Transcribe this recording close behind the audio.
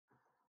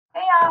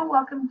Hi,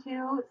 welcome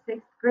to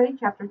 6th grade,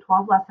 chapter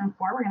 12, lesson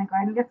 4. We're going to go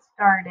ahead and get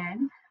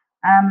started.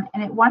 And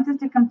it wants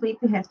us to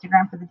complete the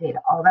histogram for the data.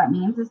 All that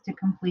means is to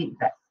complete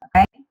this,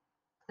 okay?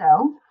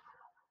 So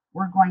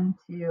we're going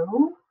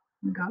to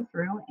go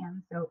through,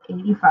 and so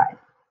 85.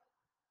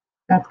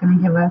 That's going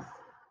to give us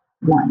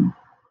 1.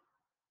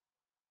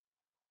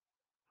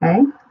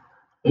 Okay?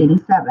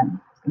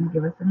 87 is going to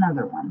give us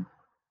another 1.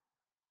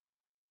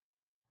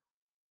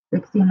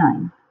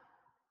 69.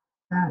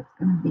 That's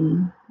going to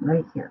be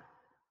right here.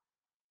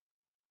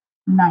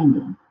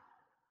 90.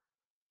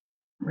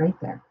 Right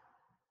there.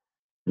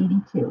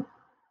 82.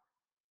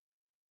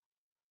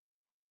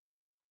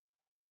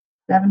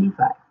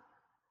 75.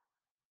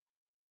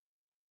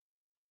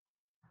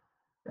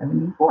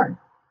 74.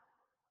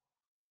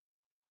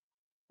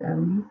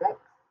 76.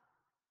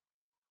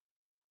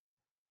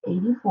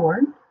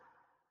 84.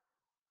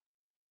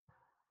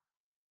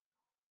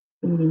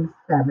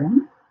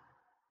 87.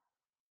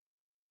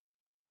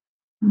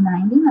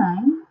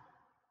 99.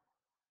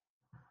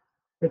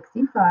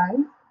 65.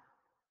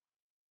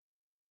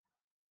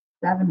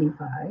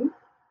 75.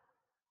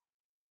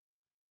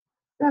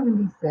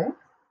 76.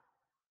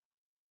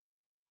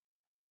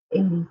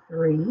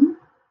 83.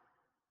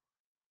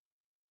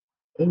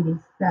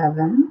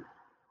 87.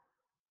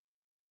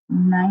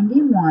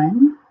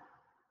 91.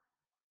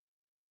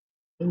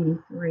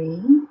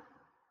 83.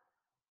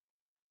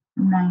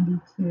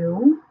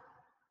 92.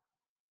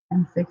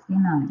 And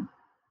 69.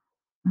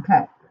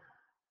 Okay,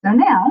 so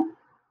now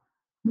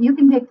you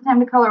can take the time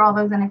to color all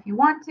those in if you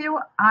want to.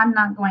 I'm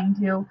not going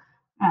to.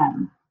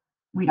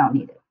 We don't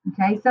need it.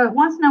 Okay, so it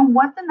wants to know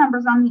what the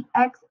numbers on the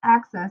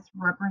x-axis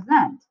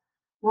represent.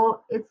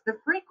 Well, it's the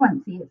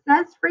frequency. It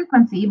says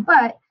frequency,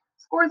 but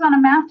scores on a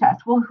math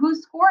test. Well, who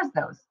scores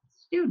those?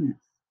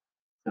 Students.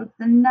 So it's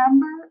the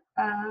number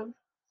of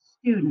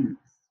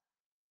students.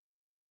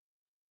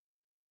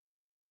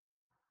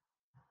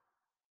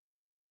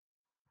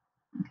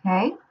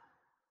 Okay.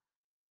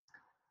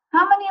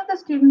 How many of the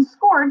students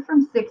scored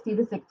from 60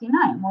 to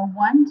 69? Well,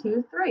 1,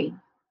 2, 3.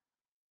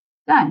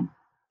 Done.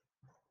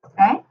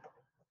 Okay.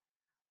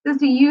 Says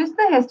to use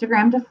the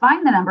histogram to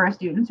find the number of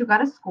students who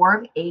got a score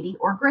of 80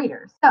 or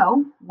greater.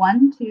 So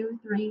 1, 2,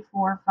 3,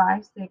 4,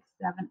 5, 6,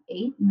 7,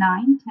 8,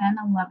 9, 10,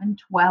 11,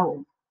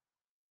 12.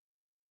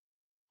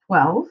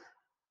 12.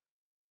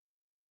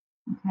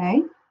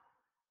 Okay.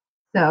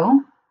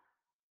 So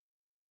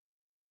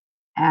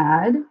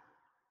add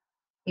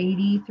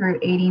 80 through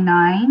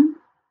 89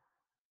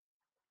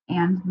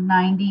 and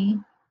 90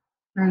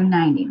 through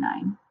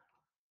 99.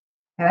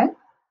 Okay.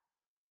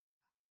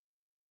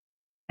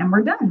 And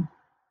we're done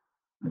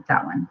with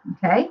that one.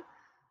 Okay.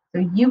 So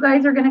you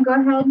guys are going to go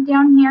ahead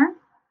down here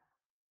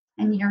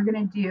and you're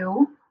going to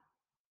do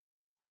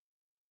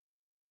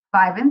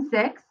 5 and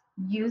 6.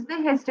 Use the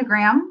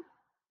histogram,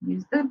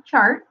 use the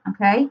chart,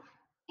 okay?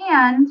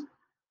 And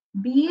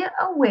be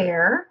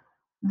aware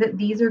that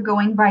these are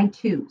going by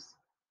twos,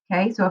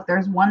 okay? So if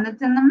there's one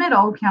that's in the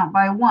middle, count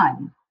by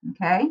 1,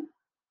 okay?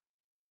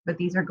 But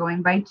these are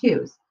going by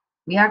twos.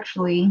 We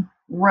actually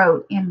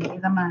wrote in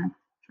these. I'm going to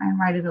try and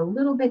write it a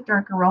little bit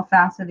darker real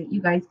fast so that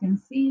you guys can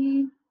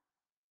see.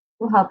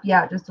 We'll help you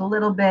out just a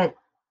little bit.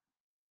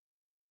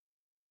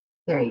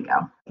 There you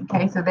go.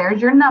 Okay, so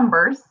there's your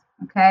numbers,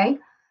 okay?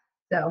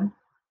 So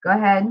go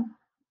ahead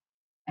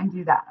and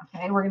do that,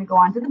 okay? We're going to go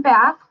on to the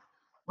back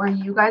where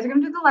you guys are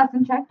going to do the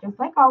lesson check just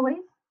like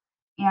always,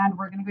 and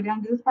we're going to go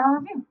down to this power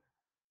review.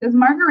 Does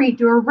Marguerite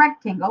do a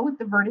rectangle with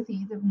the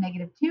vertices of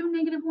 -2,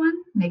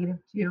 -1,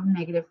 -2,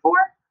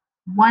 -4,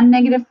 1,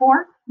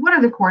 -4? What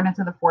are the coordinates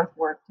of the fourth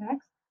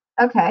vertex?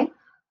 Okay,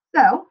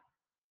 so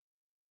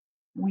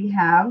we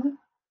have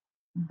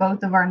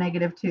both of our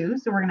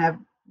 -2s, so we're going to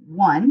have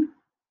 1.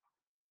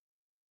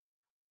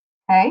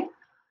 Okay,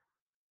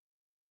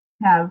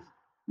 have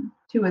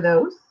 2 of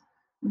those.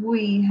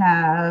 We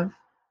have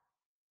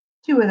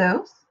 2 of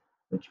those,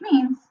 which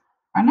means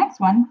our next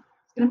one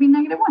is going to be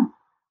 -1.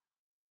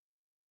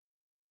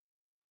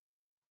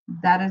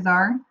 That is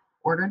our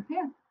ordered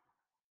pair.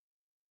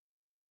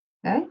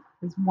 Okay,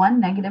 is 1,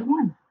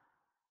 -1.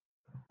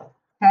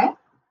 Okay,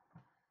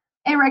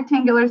 a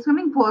rectangular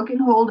swimming pool can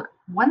hold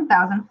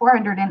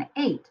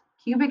 1,408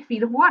 cubic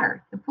feet of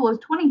water. The pool is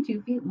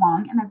 22 feet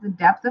long and has a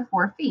depth of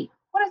 4 feet.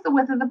 What is the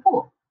width of the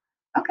pool?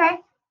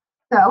 Okay,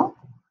 so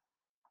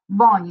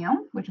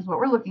volume, which is what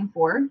we're looking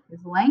for,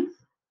 is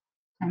length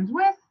times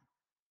width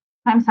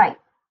times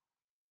height.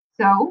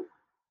 So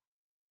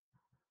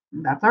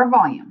that's our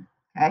volume,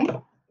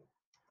 okay?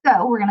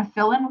 So we're going to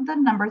fill in with the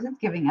numbers it's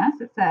giving us.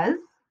 It says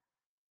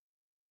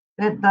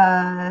that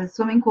the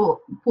swimming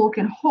pool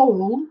can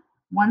hold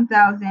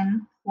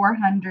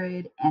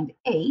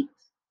 1,408.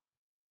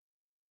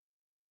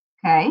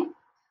 Okay.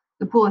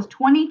 The pool is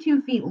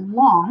 22 feet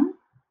long,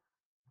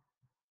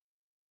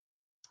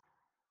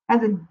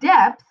 has a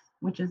depth,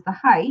 which is the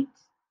height,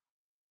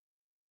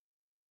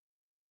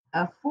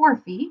 of 4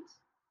 feet,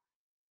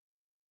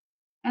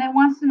 and it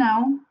wants to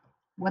know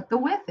what the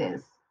width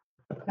is.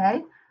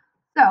 Okay.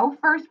 So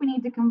first we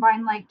need to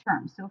combine like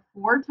terms. So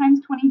 4 times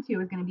 22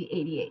 is going to be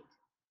 88.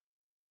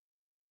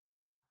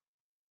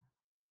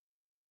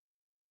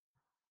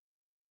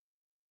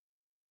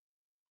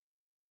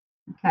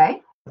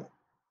 Okay,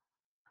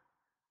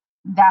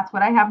 that's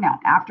what I have now.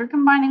 After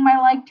combining my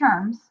like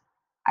terms,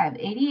 I have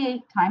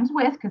 88 times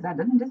width, because that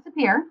doesn't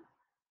disappear,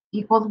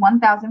 equals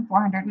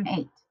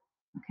 1,408.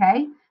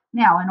 Okay,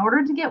 now in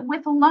order to get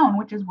width alone,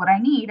 which is what I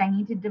need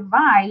to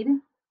divide.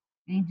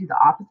 I need to do the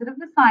opposite of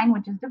the sign,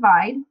 which is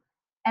divide,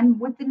 and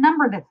with the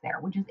number that's there,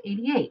 which is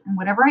 88. And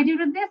whatever I do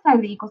to this side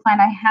of the equal sign,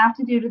 I have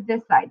to do to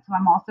this side. So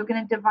I'm also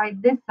going to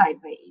divide this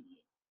side by 88.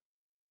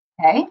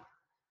 Okay,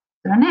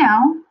 so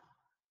now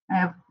I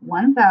have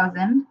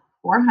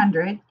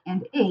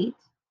 1,408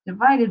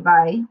 divided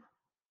by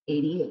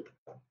 88.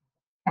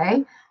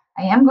 Okay,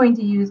 I am going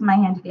to use my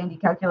handy dandy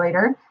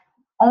calculator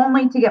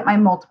only to get my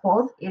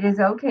multiples. It is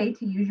okay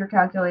to use your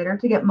calculator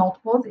to get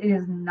multiples. It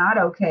is not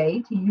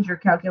okay to use your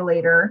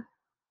calculator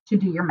to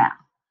do your math.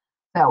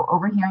 So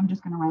over here, I'm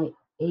just going to write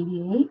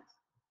 88,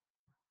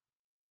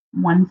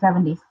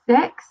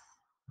 176,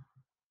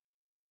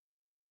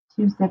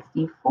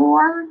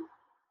 264,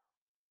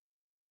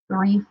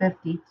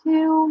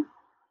 352,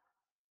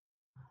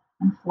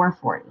 and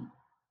 440.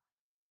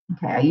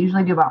 Okay, I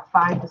usually do about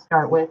 5 to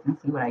start with and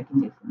see what I can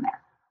do from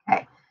there.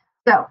 Okay,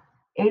 so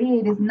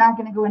 88 is not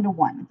going to go into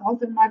 1. It's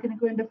also not going to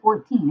go into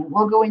 14. It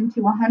will go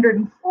into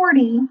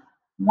 140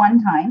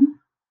 one time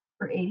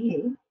for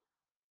 88.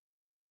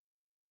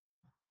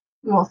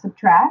 We will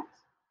subtract.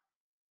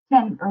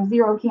 10 or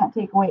 0 can't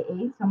take away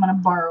 8, so I'm going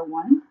to borrow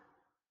 1.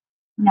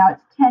 Now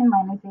it's 10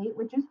 minus 8,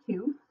 which is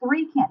 2.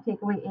 3 can't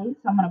take away 8,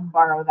 so I'm going to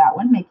borrow that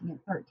one, making it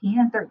 13.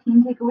 And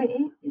 13 take away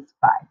 8 is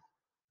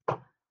 5.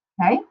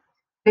 Okay,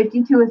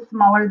 52 is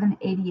smaller than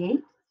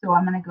 88, so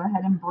I'm going to go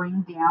ahead and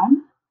bring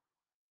down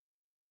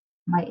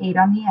my 8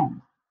 on the end.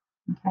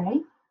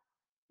 Okay,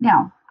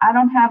 now I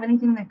don't have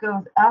anything that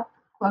goes up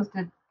close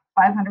to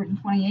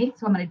 528,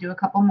 so I'm going to do a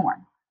couple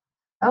more.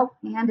 Oh,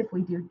 and if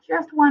we do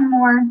just one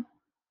more,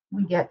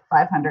 we get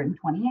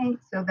 528.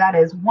 So that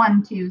is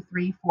 1, 2,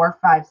 3, 4,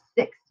 5,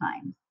 6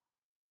 times.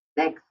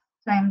 6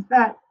 times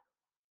that,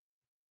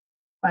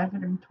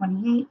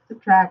 528,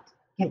 subtract,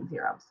 get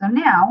 0. So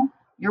now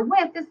your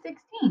width is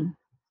 16.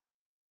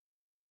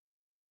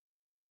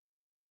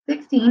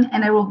 16,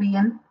 and it will be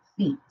in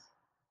feet.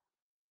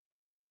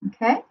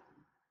 Okay?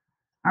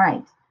 All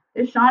right.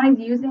 Deshaun is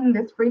using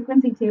this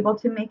frequency table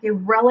to make a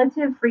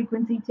relative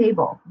frequency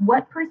table.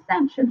 What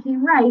percent should he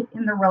write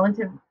in the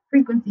relative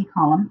frequency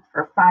column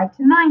for 5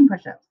 to 9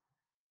 push-ups?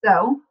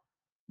 So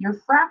your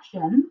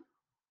fraction,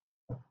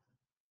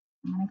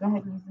 I'm going to go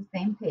ahead and use the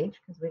same page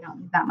because we don't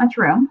need that much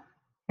room,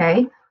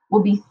 okay,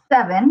 will be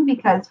 7,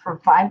 because for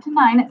 5 to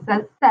 9 it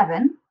says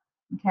 7,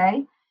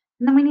 okay?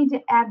 And then we need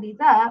to add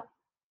these up.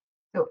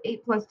 So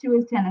 8 plus 2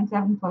 is 10, and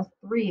 7 plus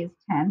 3 is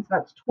 10, so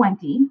that's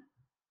 20,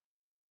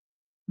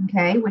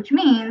 okay, which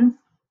means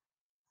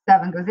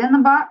 7 goes in the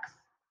box,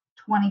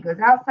 20 goes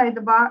outside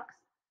the box.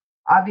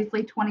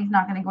 Obviously 20 is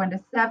not going to go into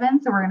 7,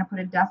 so we're going to put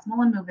a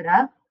decimal and move it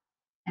up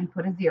and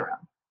put a 0,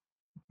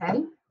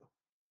 okay?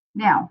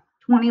 Now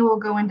 20 will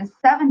go into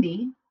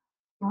 70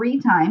 3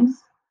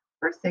 times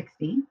for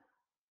 60,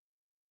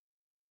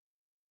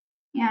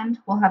 and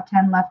we'll have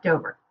 10 left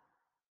over.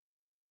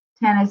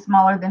 10 is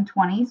smaller than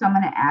 20, so I'm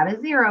going to add a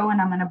 0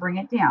 and I'm going to bring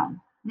it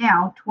down.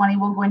 Now 20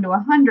 will go into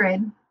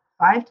 100.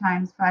 5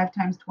 times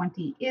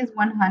 20 is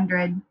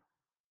 100.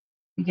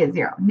 We get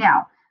 0.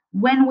 Now,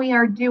 when we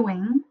are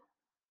doing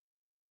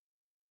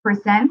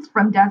percents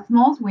from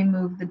decimals, we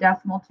move the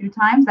decimal 2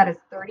 times. That is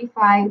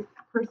 35%.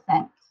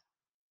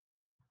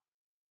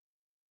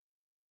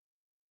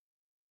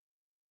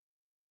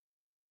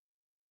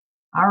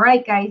 All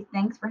right, guys,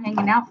 thanks for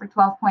hanging out for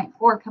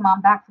 12.4. Come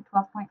on back for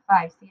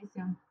 12.5. See you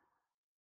soon.